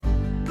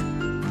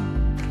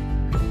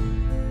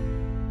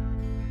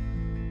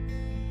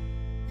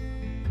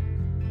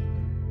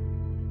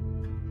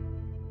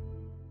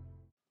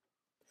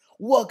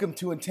Welcome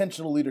to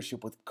Intentional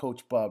Leadership with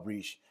Coach Bob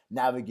Reish,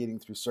 navigating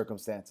through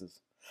circumstances.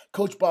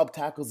 Coach Bob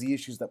tackles the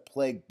issues that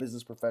plague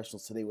business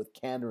professionals today with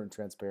candor and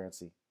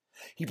transparency.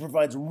 He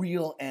provides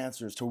real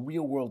answers to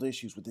real-world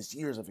issues with his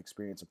years of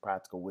experience and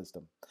practical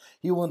wisdom.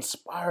 He will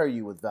inspire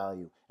you with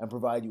value and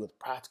provide you with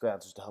practical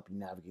answers to help you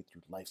navigate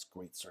through life's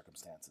great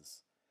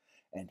circumstances.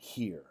 And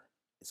here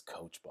is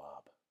Coach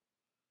Bob.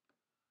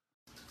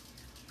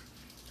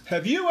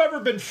 Have you ever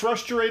been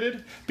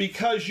frustrated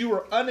because you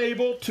were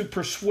unable to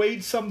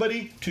persuade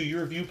somebody to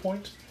your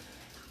viewpoint?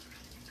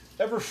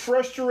 Ever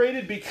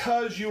frustrated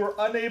because you were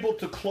unable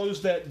to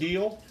close that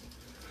deal?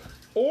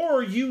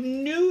 Or you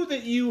knew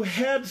that you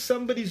had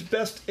somebody's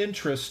best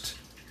interest,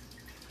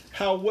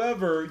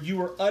 however, you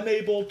were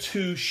unable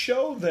to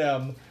show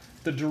them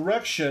the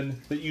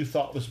direction that you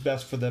thought was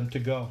best for them to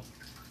go?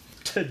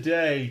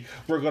 Today,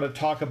 we're going to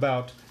talk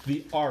about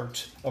the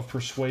art of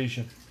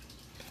persuasion.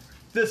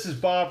 This is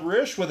Bob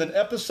Reish with an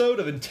episode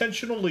of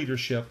Intentional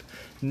Leadership,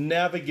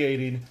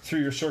 navigating through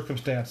your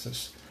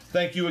circumstances.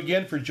 Thank you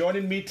again for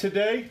joining me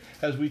today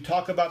as we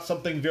talk about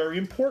something very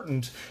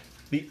important,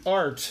 the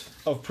art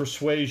of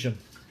persuasion.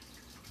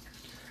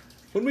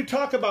 When we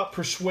talk about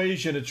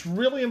persuasion, it's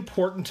really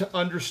important to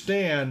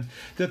understand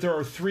that there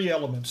are three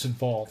elements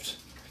involved.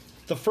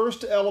 The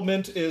first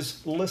element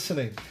is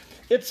listening.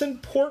 It's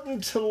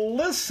important to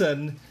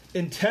listen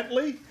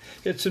intently.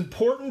 It's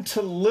important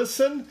to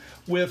listen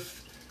with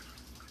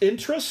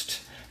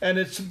interest, and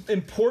it's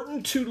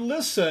important to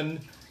listen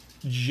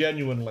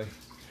genuinely,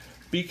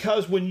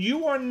 because when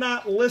you are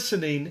not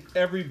listening,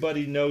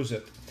 everybody knows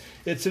it.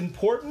 It's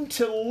important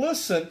to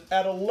listen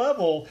at a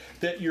level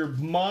that your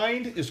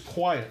mind is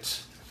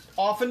quiet.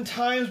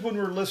 Oftentimes when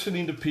we're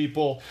listening to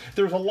people,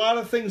 there's a lot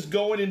of things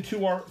going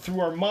through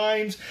our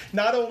minds,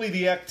 not only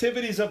the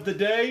activities of the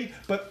day,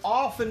 but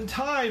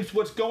oftentimes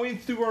what's going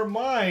through our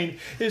mind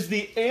is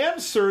the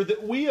answer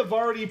that we have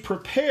already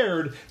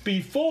prepared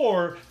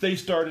before they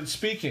started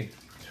speaking.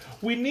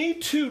 We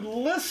need to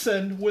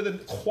listen with a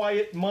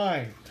quiet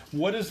mind.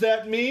 What does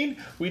that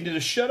mean? We need to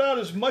shut out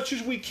as much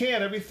as we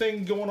can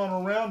everything going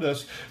on around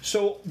us.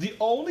 So the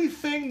only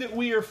thing that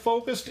we are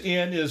focused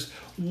in is,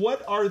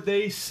 what are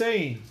they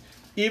saying?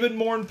 Even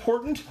more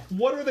important,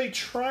 what are they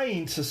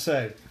trying to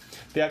say?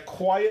 That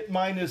quiet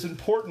mind is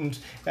important,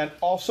 and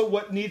also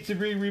what needs to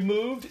be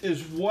removed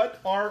is what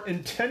our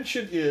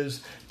intention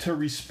is to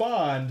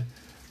respond.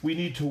 We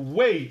need to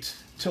wait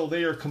till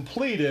they are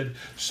completed,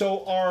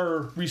 so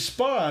our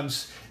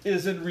response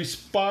is in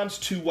response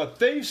to what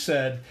they've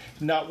said,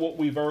 not what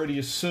we've already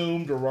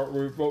assumed or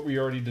what we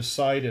already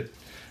decided.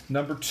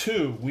 Number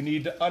two, we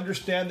need to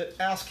understand that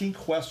asking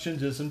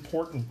questions is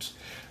important.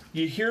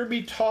 You hear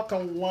me talk a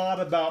lot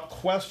about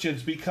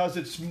questions because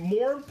it's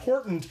more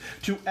important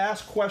to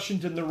ask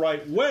questions in the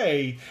right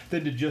way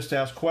than to just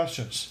ask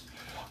questions.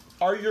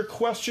 Are your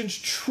questions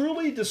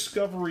truly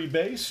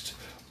discovery-based,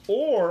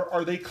 or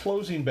are they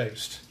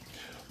closing-based?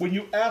 When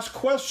you ask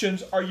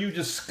questions, are you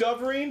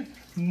discovering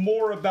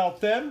more about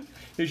them?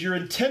 Is your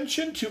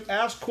intention to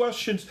ask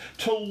questions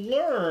to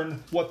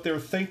learn what they're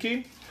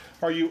thinking?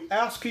 Are you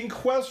asking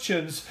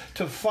questions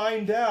to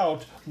find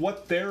out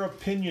what their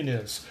opinion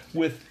is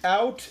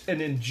without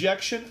an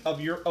injection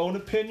of your own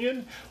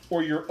opinion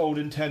or your own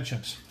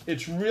intentions?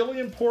 It's really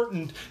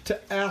important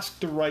to ask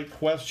the right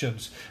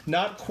questions,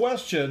 not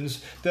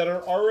questions that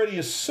are already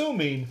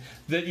assuming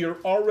that you're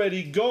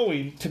already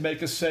going to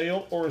make a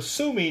sale or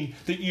assuming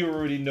that you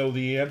already know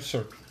the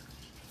answer.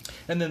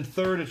 And then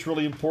third, it's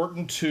really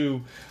important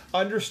to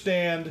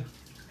understand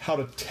how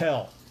to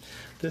tell.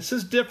 This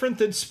is different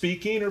than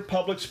speaking or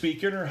public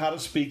speaking or how to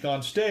speak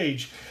on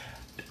stage.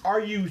 Are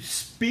you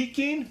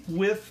speaking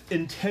with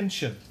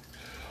intention?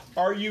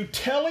 Are you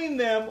telling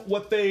them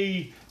what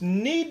they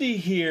need to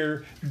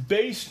hear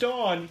based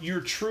on your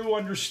true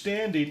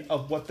understanding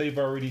of what they've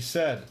already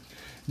said?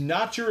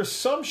 Not your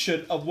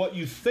assumption of what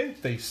you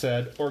think they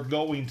said or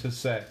going to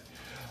say.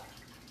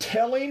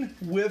 Telling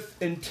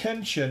with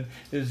intention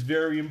is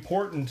very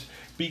important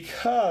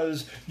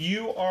because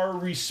you are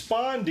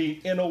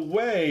responding in a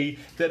way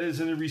that is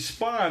in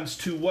response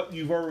to what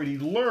you've already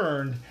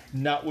learned,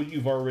 not what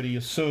you've already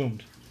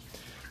assumed.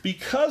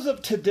 Because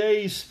of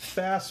today's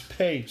fast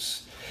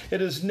pace,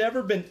 it has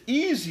never been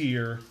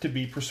easier to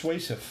be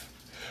persuasive.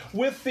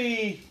 With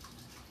the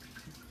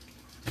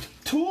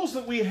tools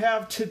that we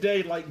have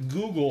today, like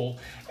Google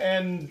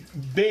and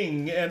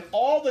Bing and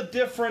all the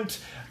different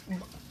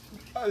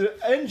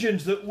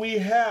engines that we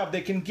have,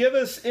 they can give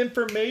us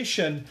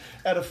information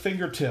at a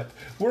fingertip.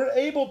 We're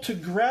able to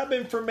grab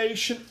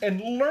information and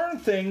learn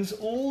things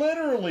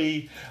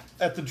literally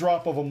at the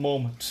drop of a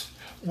moment.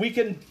 We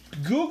can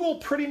Google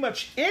pretty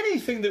much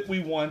anything that we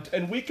want,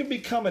 and we can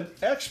become an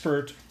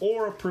expert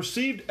or a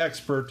perceived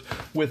expert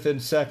within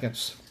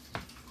seconds.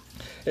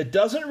 It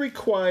doesn't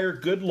require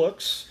good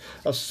looks,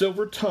 a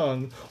silver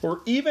tongue,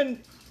 or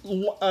even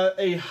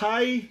a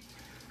high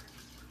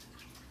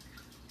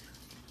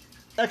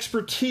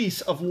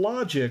expertise of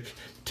logic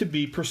to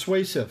be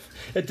persuasive.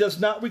 It does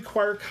not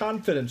require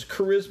confidence,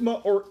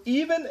 charisma, or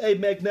even a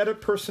magnetic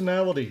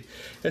personality.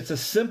 It's a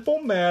simple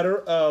matter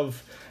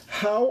of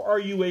How are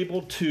you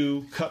able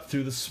to cut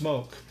through the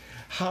smoke?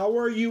 How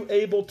are you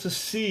able to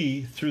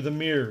see through the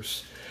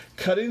mirrors?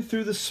 Cutting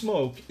through the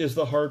smoke is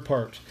the hard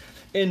part.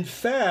 In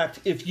fact,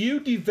 if you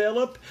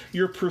develop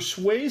your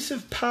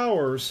persuasive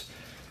powers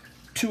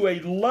to a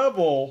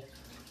level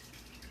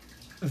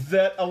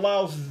that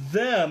allows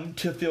them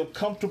to feel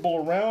comfortable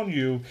around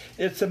you,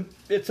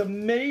 it's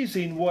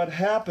amazing what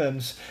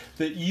happens,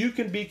 that you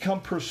can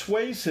become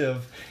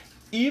persuasive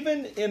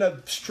even in a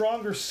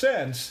stronger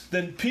sense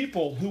than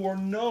people who are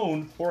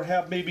known or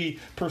have maybe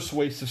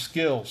persuasive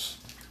skills.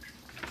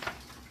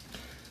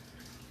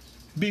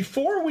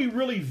 Before we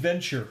really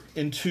venture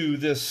into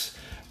this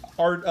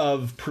art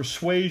of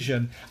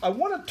persuasion, I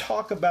want to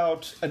talk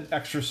about an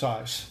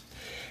exercise.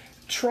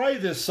 Try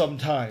this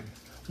sometime.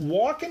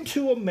 Walk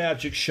into a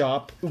magic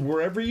shop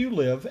wherever you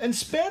live and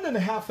spend a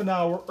half an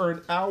hour or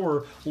an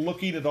hour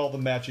looking at all the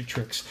magic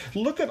tricks.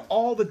 Look at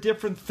all the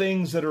different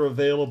things that are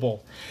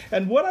available.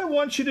 And what I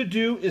want you to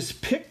do is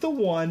pick the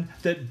one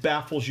that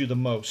baffles you the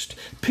most.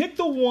 Pick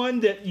the one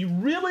that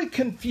really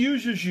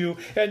confuses you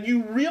and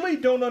you really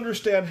don't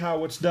understand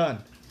how it's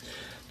done.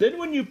 Then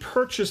when you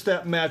purchase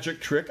that magic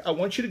trick, I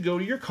want you to go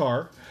to your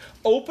car,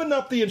 open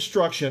up the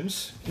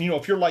instructions.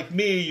 If you're like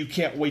me, you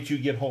can't wait till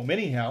you get home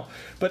anyhow.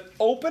 But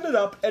open it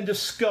up and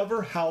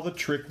discover how the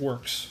trick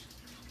works.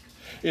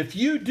 If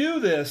you do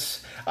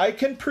this, I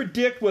can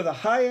predict with a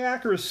high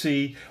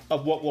accuracy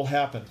of what will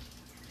happen.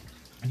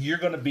 You're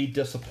going to be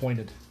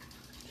disappointed.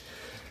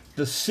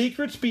 The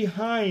secrets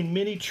behind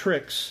many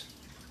tricks,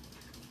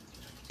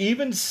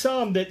 even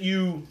some that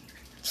you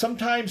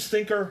sometimes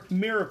think are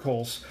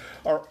miracles,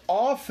 are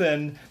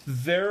often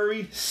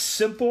very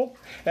simple,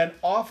 and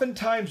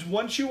oftentimes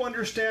once you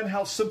understand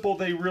how simple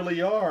they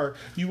really are,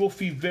 you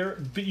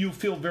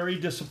feel very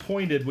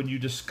disappointed when you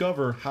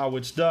discover how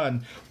it's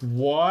done.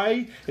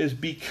 Why? Is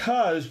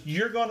because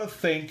you're going to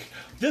think,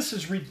 this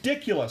is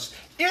ridiculous.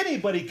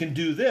 Anybody can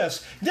do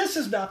this. This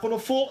is not going to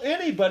fool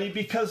anybody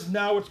because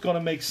now it's going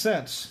to make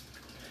sense.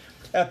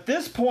 At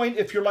this point,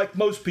 if you're like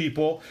most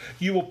people,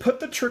 you will put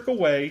the trick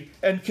away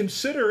and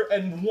consider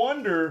and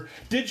wonder,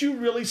 did you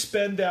really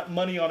spend that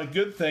money on a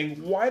good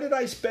thing? Why did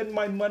I spend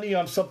my money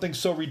on something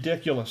so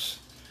ridiculous?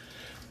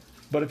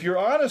 But if you're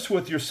honest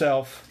with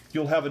yourself,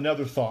 you'll have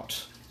another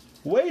thought.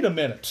 Wait a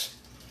minute.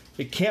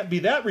 It can't be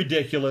that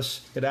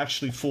ridiculous. It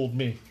actually fooled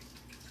me.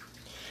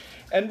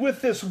 And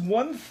with this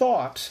one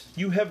thought,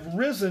 you have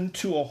risen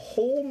to a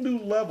whole new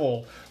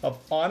level of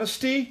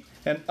honesty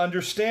and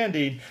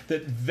understanding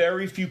that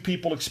very few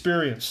people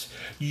experience.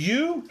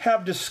 You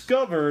have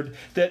discovered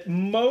that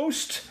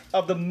most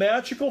of the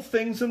magical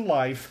things in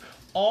life,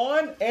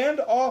 on and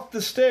off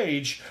the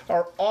stage,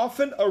 are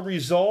often a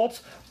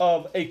result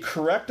of a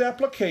correct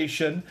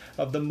application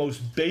of the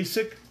most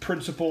basic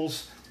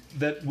principles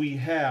that we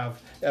have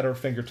at our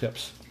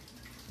fingertips.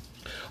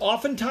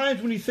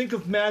 Oftentimes when you think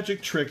of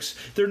magic tricks,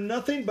 they're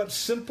nothing but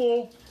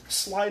simple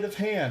sleight of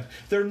hand.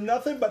 They're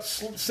nothing but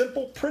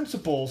simple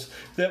principles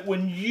that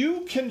when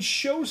you can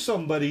show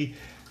somebody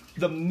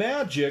the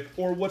magic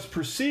or what's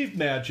perceived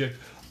magic,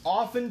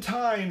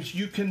 oftentimes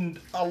you can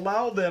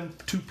allow them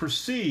to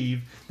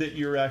perceive that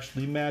you're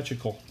actually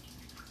magical.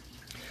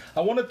 I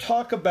want to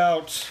talk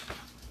about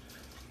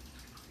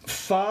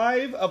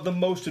 5 of the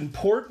most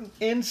important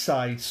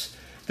insights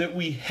that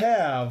we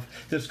have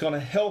that's going to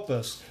help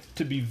us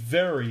to be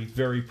very,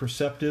 very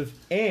perceptive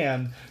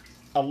and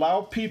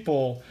allow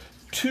people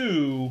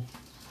to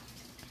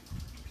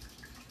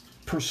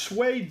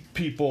persuade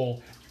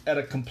people at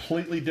a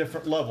completely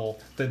different level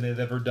than they've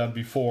ever done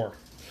before.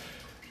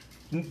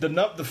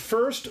 The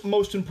first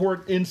most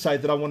important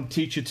insight that I want to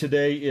teach you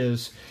today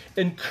is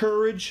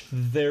encourage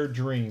their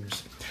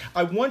dreams.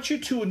 I want you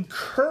to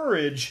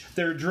encourage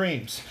their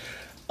dreams.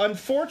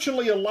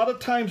 Unfortunately, a lot of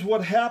times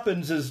what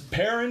happens is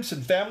parents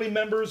and family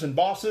members and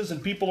bosses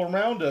and people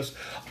around us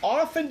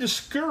often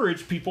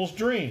discourage people's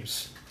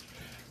dreams.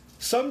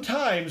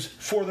 Sometimes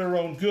for their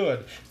own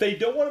good. They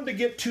don't want them to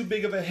get too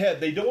big of a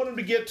head. They don't want them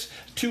to get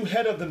too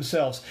ahead of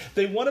themselves.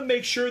 They want to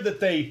make sure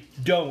that they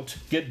don't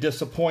get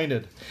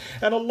disappointed.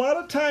 And a lot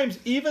of times,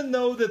 even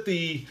though that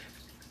the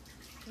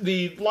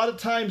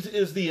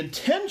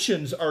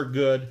intentions are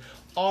good,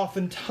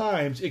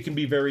 oftentimes it can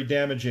be very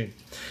damaging.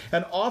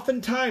 And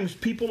oftentimes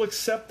people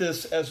accept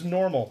this as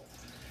normal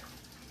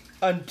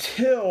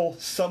until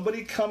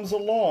somebody comes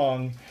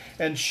along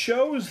and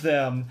shows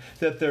them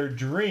that their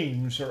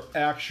dreams are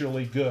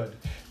actually good.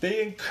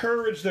 They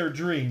encourage their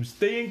dreams.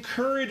 They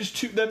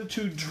encourage them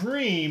to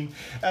dream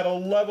at a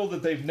level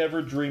that they've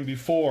never dreamed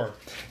before.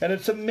 And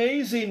it's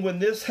amazing when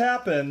this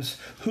happens,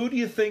 who do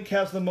you think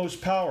has the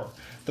most power?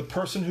 The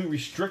person who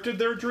restricted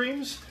their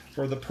dreams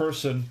or the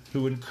person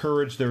who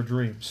encouraged their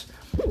dreams?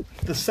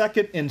 The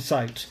second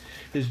insight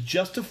is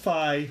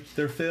justify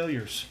their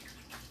failures.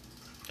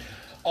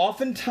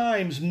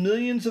 Oftentimes,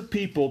 millions of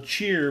people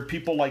cheer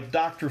people like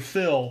Dr.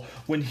 Phil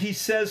when he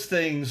says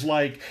things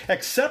like,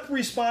 accept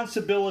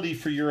responsibility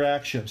for your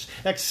actions,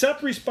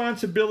 accept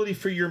responsibility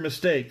for your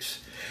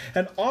mistakes.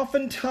 And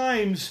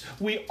oftentimes,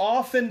 we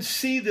often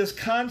see this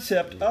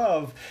concept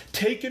of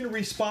taking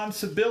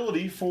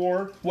responsibility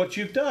for what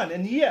you've done.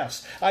 And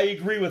yes, I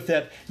agree with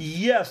that.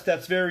 Yes,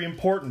 that's very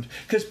important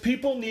because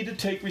people need to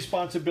take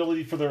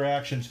responsibility for their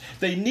actions.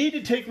 They need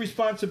to take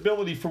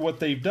responsibility for what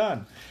they've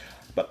done.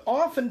 But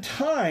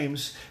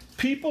oftentimes,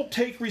 people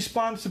take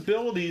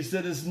responsibilities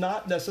that is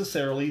not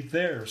necessarily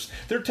theirs.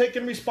 They're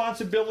taking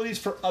responsibilities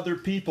for other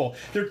people.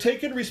 They're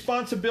taking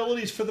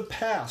responsibilities for the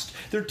past.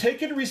 They're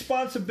taking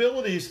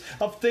responsibilities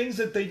of things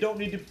that they don't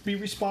need to be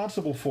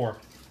responsible for.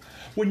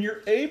 When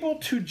you're able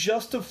to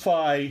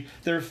justify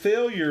their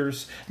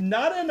failures,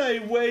 not in a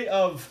way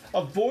of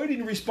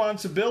avoiding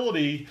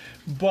responsibility,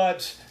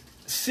 but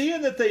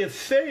seeing that they have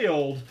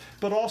failed,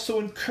 but also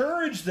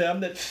encourage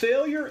them that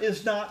failure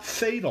is not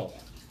fatal.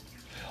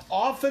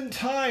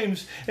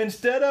 Oftentimes,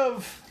 instead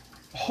of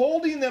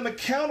holding them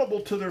accountable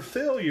to their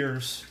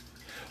failures,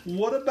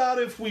 what about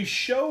if we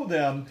show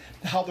them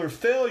how their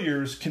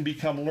failures can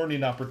become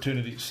learning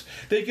opportunities?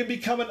 They can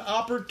become an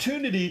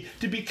opportunity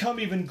to become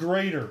even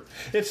greater.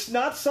 It's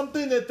not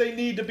something that they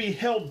need to be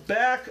held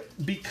back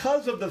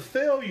because of the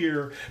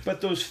failure,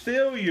 but those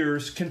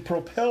failures can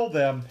propel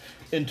them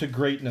into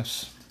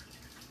greatness.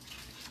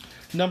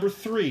 Number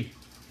 3,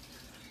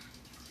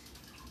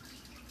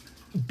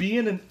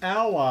 being an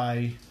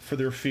ally for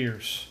their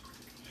fears.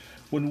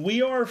 When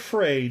we are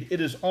afraid,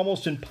 it is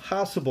almost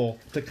impossible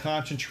to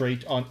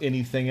concentrate on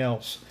anything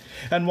else.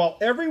 And while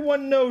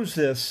everyone knows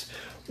this,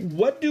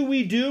 what do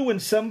we do when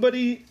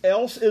somebody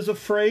else is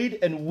afraid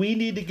and we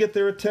need to get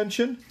their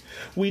attention?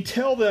 We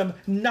tell them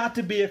not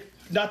to be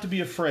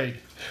afraid.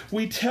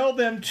 We tell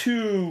them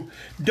to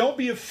don't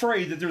be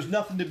afraid, that there's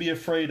nothing to be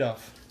afraid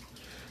of.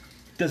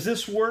 Does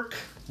this work?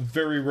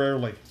 Very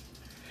rarely.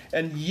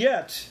 And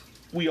yet,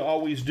 we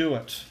always do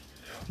it.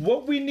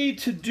 What we need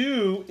to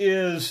do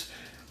is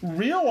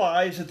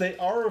realize that they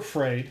are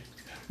afraid.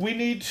 We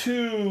need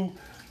to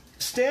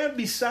stand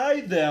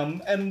beside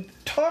them and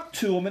talk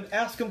to them and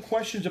ask them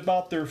questions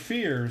about their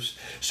fears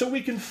so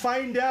we can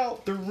find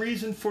out the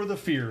reason for the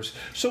fears.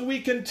 So we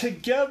can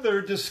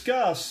together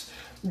discuss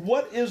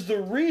what is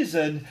the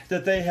reason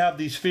that they have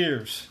these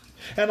fears.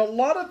 And a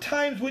lot of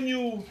times when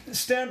you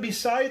stand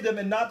beside them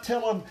and not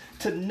tell them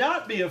to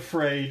not be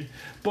afraid,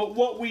 but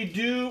what we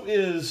do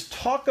is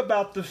talk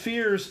about the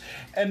fears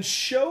and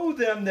show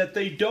them that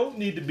they don't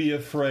need to be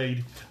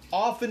afraid,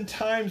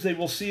 oftentimes they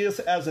will see us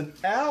as an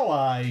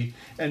ally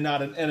and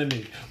not an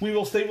enemy. They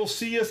will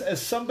see us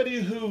as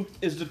somebody who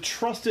is the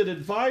trusted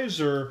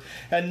advisor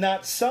and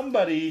not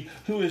somebody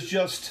who is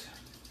just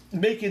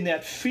making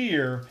that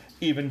fear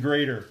even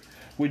greater.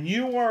 When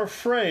you are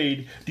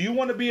afraid, do you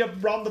want to be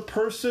around the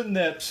person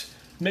that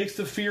makes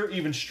the fear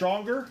even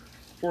stronger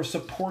or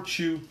supports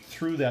you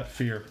through that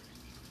fear?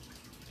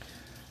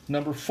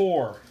 Number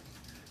 4,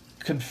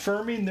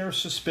 confirming their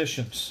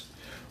suspicions.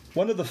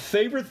 One of the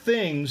favorite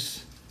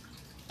things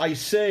I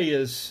say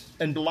is,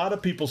 and a lot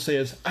of people say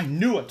is, I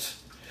knew it.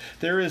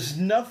 There is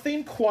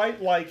nothing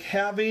quite like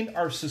having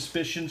our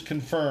suspicions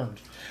confirmed.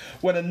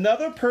 When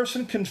another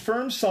person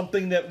confirms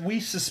something that we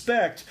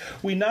suspect,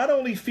 we not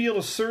only feel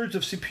a surge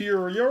of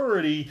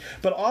superiority,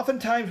 but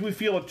oftentimes we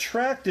feel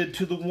attracted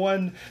to the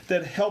one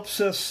that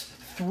helps us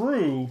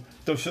through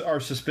our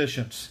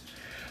suspicions.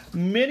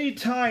 Many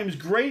times,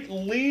 great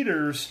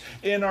leaders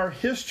in our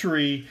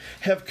history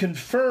have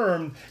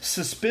confirmed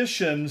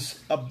suspicions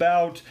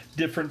about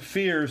different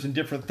fears and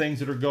different things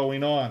that are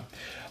going on.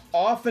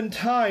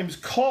 Oftentimes,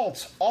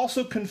 cults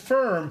also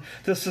confirm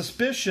the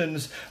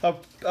suspicions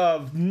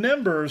of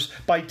members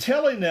by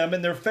telling them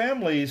and their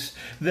families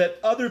that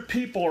other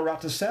people are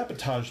out to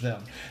sabotage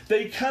them.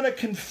 They kind of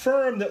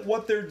confirm that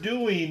what they're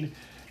doing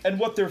and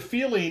what they're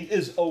feeling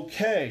is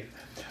okay.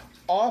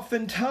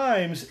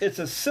 Oftentimes, it's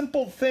a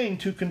simple thing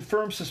to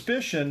confirm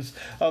suspicions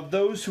of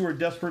those who are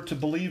desperate to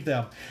believe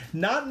them.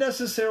 Not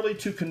necessarily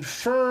to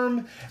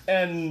confirm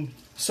and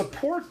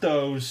support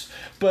those,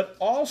 but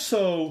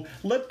also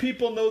let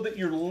people know that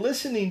you're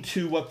listening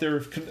to what their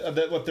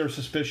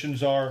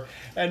suspicions are.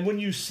 And when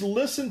you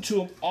listen to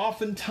them,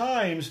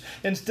 oftentimes,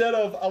 instead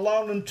of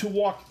allowing them to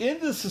walk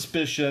into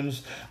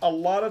suspicions, a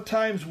lot of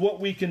times what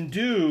we can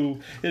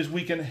do is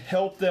we can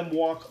help them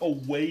walk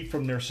away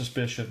from their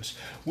suspicions.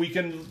 We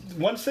can,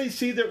 once they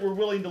see that we're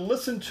willing to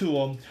listen to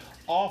them,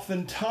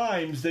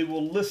 oftentimes they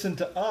will listen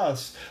to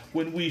us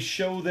when we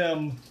show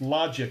them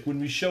logic, when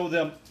we show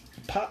them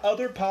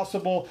other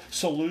possible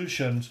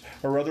solutions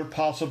or other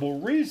possible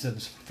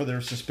reasons for their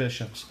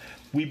suspicions.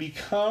 We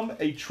become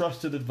a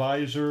trusted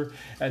advisor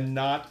and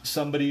not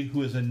somebody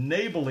who is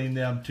enabling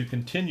them to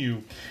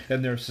continue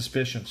in their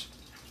suspicions.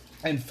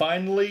 And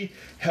finally,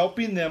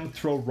 helping them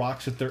throw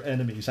rocks at their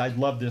enemies. I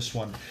love this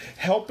one.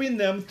 Helping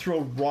them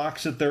throw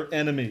rocks at their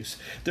enemies.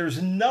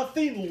 There's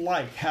nothing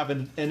like having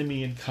an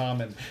enemy in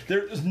common.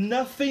 There is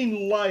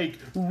nothing like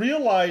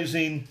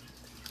realizing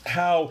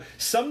how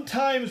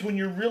sometimes when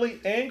you're really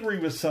angry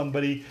with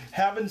somebody,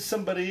 having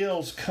somebody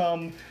else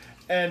come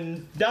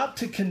and not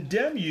to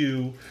condemn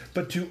you,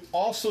 but to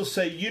also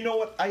say, you know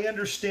what, I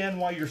understand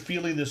why you're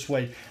feeling this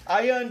way.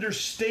 I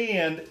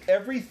understand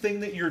everything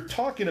that you're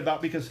talking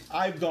about because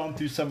I've gone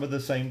through some of the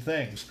same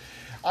things.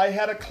 I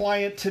had a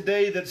client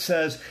today that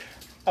says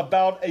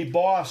about a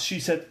boss, she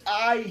said,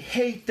 I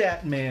hate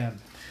that man.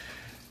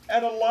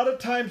 And a lot of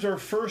times our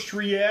first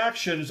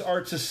reactions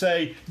are to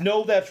say,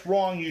 no, that's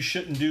wrong, you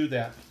shouldn't do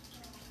that.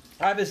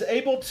 I was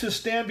able to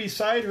stand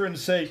beside her and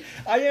say,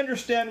 I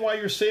understand why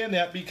you're saying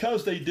that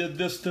because they did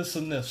this, this,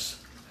 and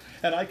this.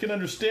 And I can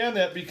understand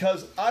that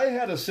because I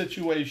had a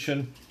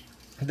situation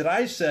that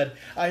I said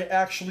I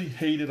actually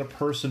hated a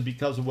person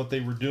because of what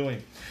they were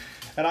doing.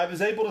 And I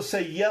was able to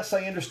say, yes,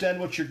 I understand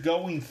what you're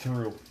going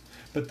through.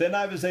 But then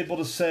I was able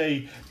to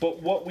say,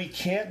 but what we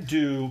can't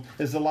do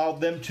is allow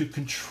them to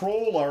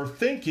control our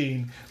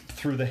thinking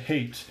through the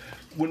hate.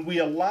 When we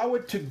allow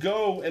it to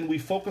go and we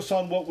focus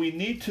on what we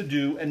need to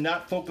do and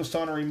not focus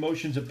on our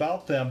emotions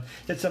about them,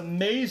 it's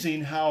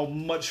amazing how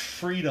much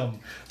freedom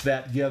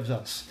that gives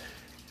us.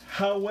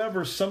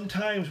 However,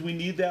 sometimes we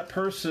need that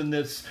person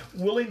that's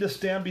willing to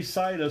stand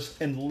beside us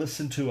and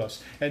listen to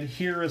us and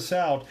hear us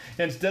out.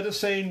 Instead of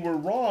saying we're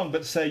wrong,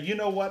 but say, you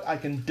know what, I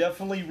can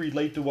definitely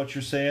relate to what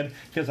you're saying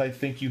because I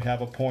think you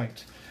have a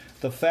point.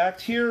 The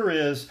fact here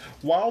is,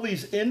 while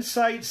these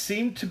insights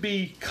seem to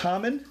be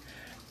common,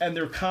 and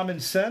their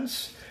common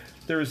sense,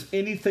 there is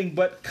anything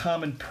but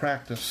common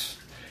practice.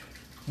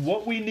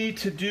 What we need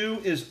to do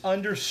is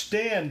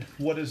understand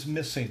what is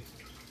missing.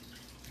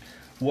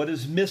 What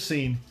is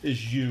missing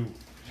is you.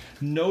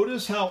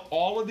 Notice how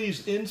all of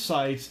these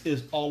insights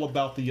is all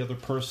about the other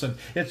person.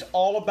 It's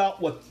all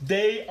about what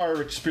they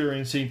are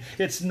experiencing.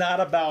 It's not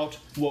about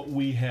what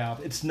we have.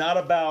 It's not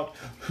about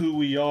who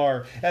we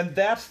are. And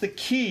that's the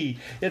key.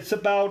 It's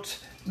about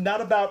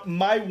not about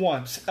my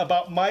wants,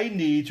 about my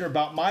needs, or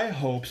about my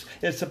hopes.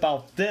 It's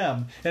about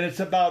them. And it's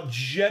about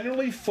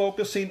generally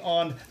focusing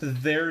on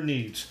their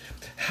needs.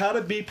 How to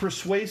be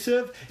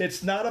persuasive,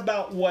 it's not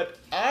about what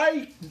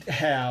I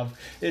have.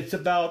 It's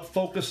about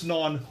focusing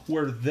on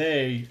where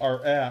they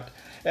are at.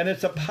 And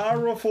it's a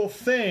powerful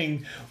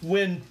thing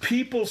when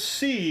people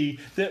see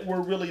that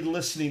we're really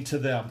listening to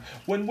them.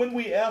 When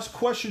we ask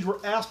questions,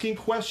 we're asking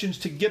questions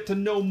to get to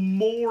know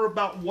more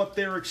about what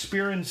they're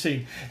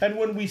experiencing. And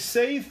when we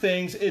say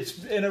things,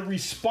 it's in a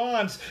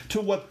response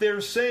to what they're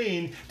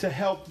saying to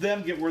help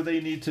them get where they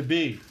need to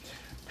be.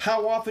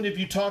 How often have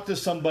you talked to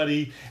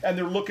somebody and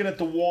they're looking at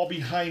the wall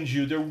behind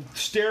you, they're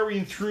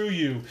staring through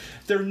you,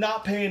 they're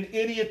not paying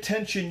any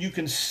attention, you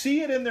can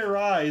see it in their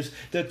eyes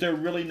that they're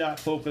really not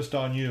focused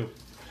on you.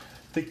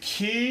 The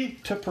key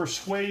to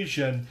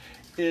persuasion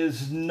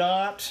is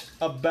not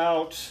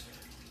about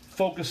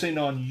focusing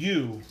on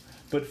you,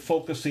 but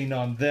focusing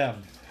on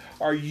them.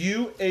 Are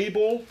you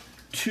able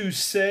to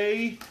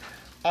say,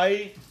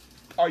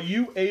 are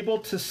you able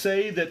to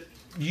say that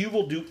you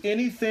will do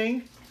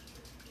anything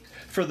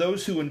for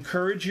those who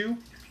encourage you,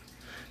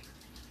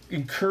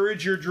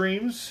 encourage your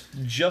dreams,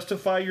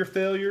 justify your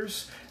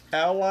failures,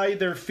 ally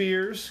their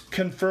fears,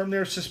 confirm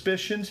their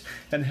suspicions,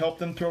 and help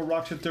them throw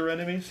rocks at their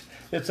enemies?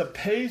 It's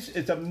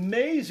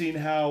amazing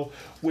how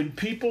when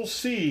people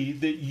see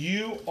that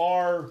you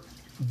are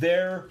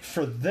there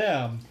for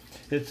them,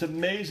 it's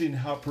amazing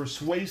how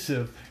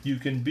persuasive you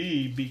can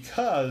be,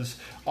 because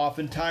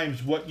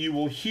oftentimes what you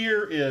will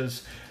hear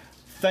is,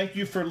 thank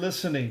you for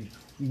listening.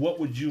 What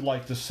would you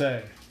like to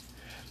say?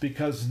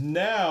 Because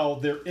now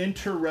they're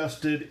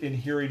interested in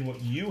hearing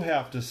what you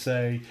have to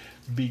say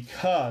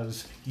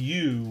because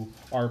you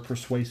are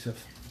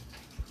persuasive.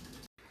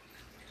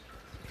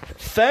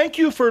 Thank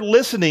you for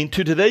listening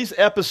to today's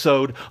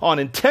episode on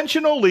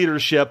intentional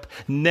leadership,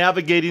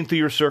 navigating through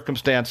your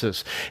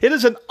circumstances. It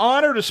is an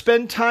honor to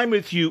spend time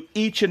with you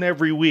each and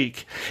every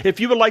week.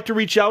 If you would like to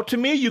reach out to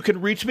me, you can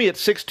reach me at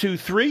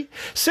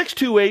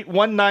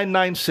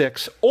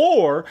 623-628-1996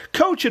 or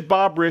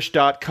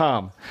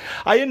coach@bobrish.com.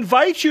 I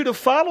invite you to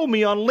follow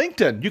me on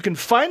LinkedIn. You can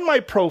find my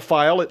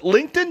profile at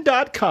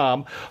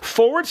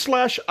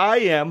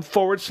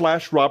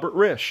linkedin.com/IM/Robert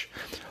Risch.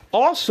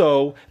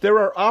 Also, there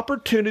are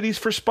opportunities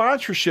for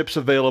sponsorships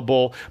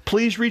available.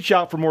 Please reach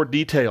out for more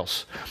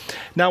details.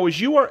 Now, as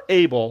you are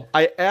able,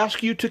 I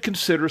ask you to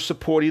consider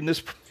supporting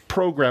this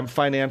program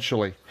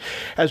financially.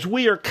 As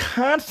we are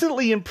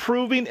constantly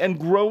improving and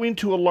growing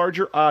to a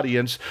larger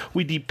audience,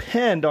 we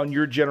depend on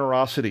your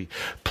generosity.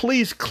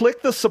 Please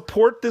click the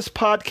support this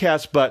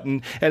podcast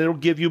button and it'll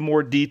give you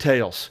more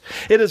details.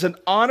 It is an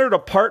honor to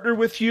partner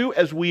with you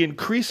as we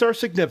increase our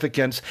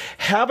significance.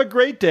 Have a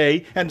great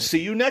day and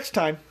see you next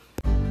time.